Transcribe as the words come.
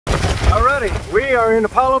Alrighty, we are in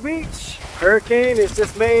Apollo Beach. Hurricane has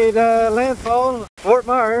just made landfall, Fort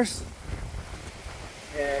Myers.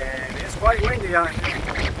 And it's quite windy out here.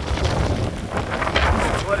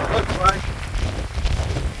 This is what it looks like.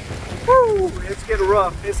 Woo! It's getting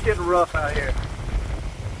rough. It's getting rough out here.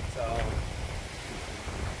 So,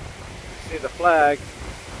 see the flag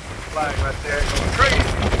right there going crazy.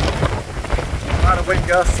 A lot of wind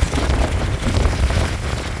gusts.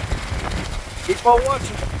 Keep on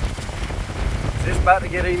watching. It's about to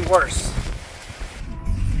get even worse.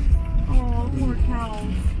 Oh, poor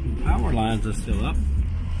cows. Power lines are still up.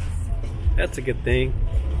 That's a good thing.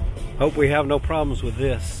 Hope we have no problems with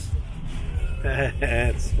this.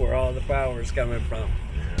 That's where all the power is coming from.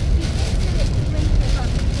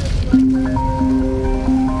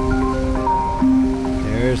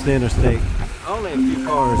 There's the interstate. Only a few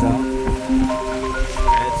cars out.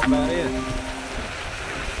 That's about it.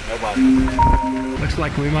 Nobody. Looks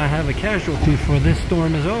like we might have a casualty before this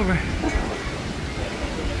storm is over.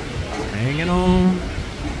 Hanging on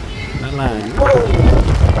that line. Whoa!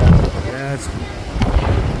 Yeah, it's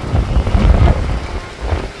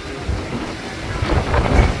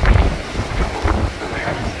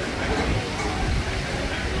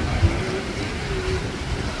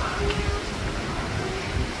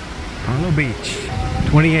Apollo Beach,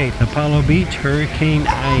 28th Apollo Beach, Hurricane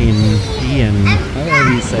Ian,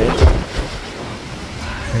 however you say it,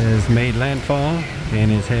 has made landfall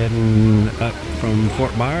and is heading up from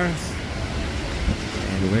Fort Myers,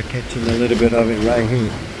 and we're catching a little bit of it right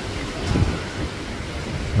here.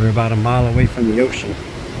 We're about a mile away from the ocean.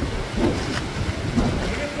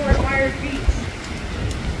 Fort Myers Beach.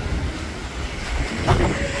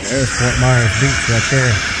 There's Fort Myers Beach right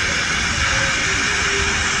there.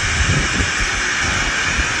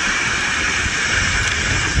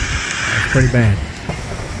 Pretty bad.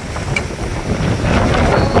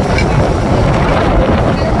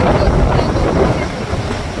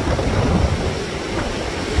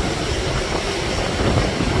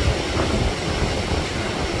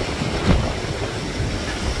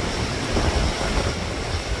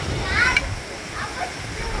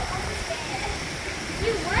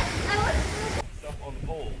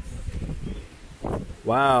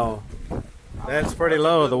 Wow, that's pretty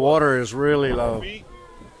low. The water is really low.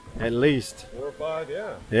 At least 4 or 5,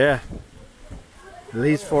 yeah. Yeah. At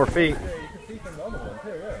least 4 feet. Yeah, you can see from the other one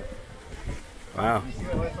too, yeah. Wow. You see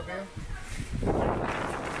that lights up here?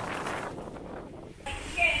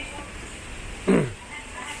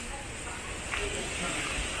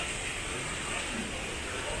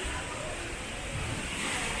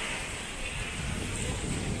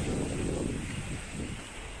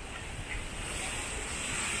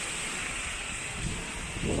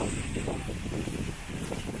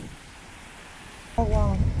 Oh,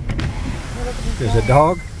 wow. There's a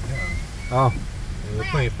dog? Oh. They're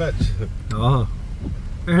playing fetch. Oh.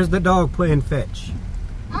 There's the dog playing fetch.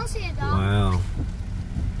 I don't see a dog.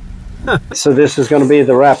 Wow. So this is going to be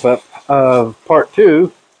the wrap up of part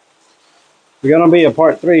 2. We're going to be a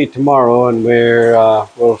part 3 tomorrow, and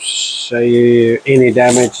we'll show you any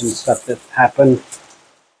damage and stuff that happened.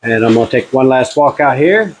 And I'm going to take one last walk out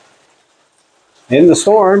here in the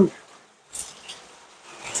storm,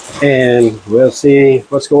 and we'll see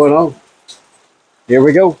what's going on. Here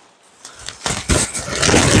we go.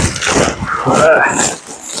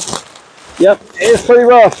 Yep, it's pretty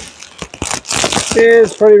rough.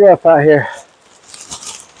 It's pretty rough out here.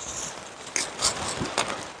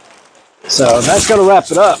 So that's going to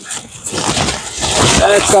wrap it up.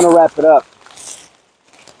 That's going to wrap it up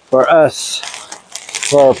for us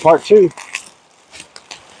for part 2.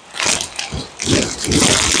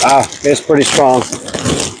 Wow, it's pretty strong.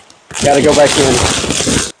 Got to go back in.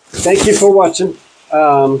 Thank you for watching.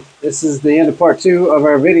 This is the end of part 2 of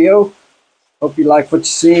our video. Hope you like what you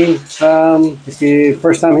see. If you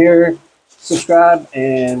first time here, subscribe,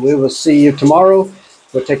 and we will see you tomorrow.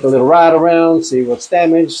 We'll take a little ride around, see what's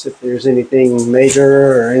damaged, if there's anything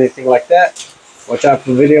major or anything like that. Watch out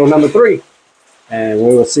for video number 3, and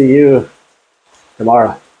we will see you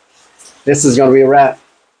tomorrow. This is going to be a wrap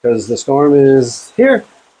because the storm is here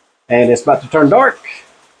and it's about to turn dark,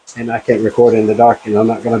 and I can't record in the dark, and I'm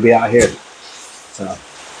not going to be out here. So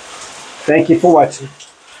thank you for watching.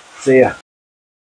 See ya.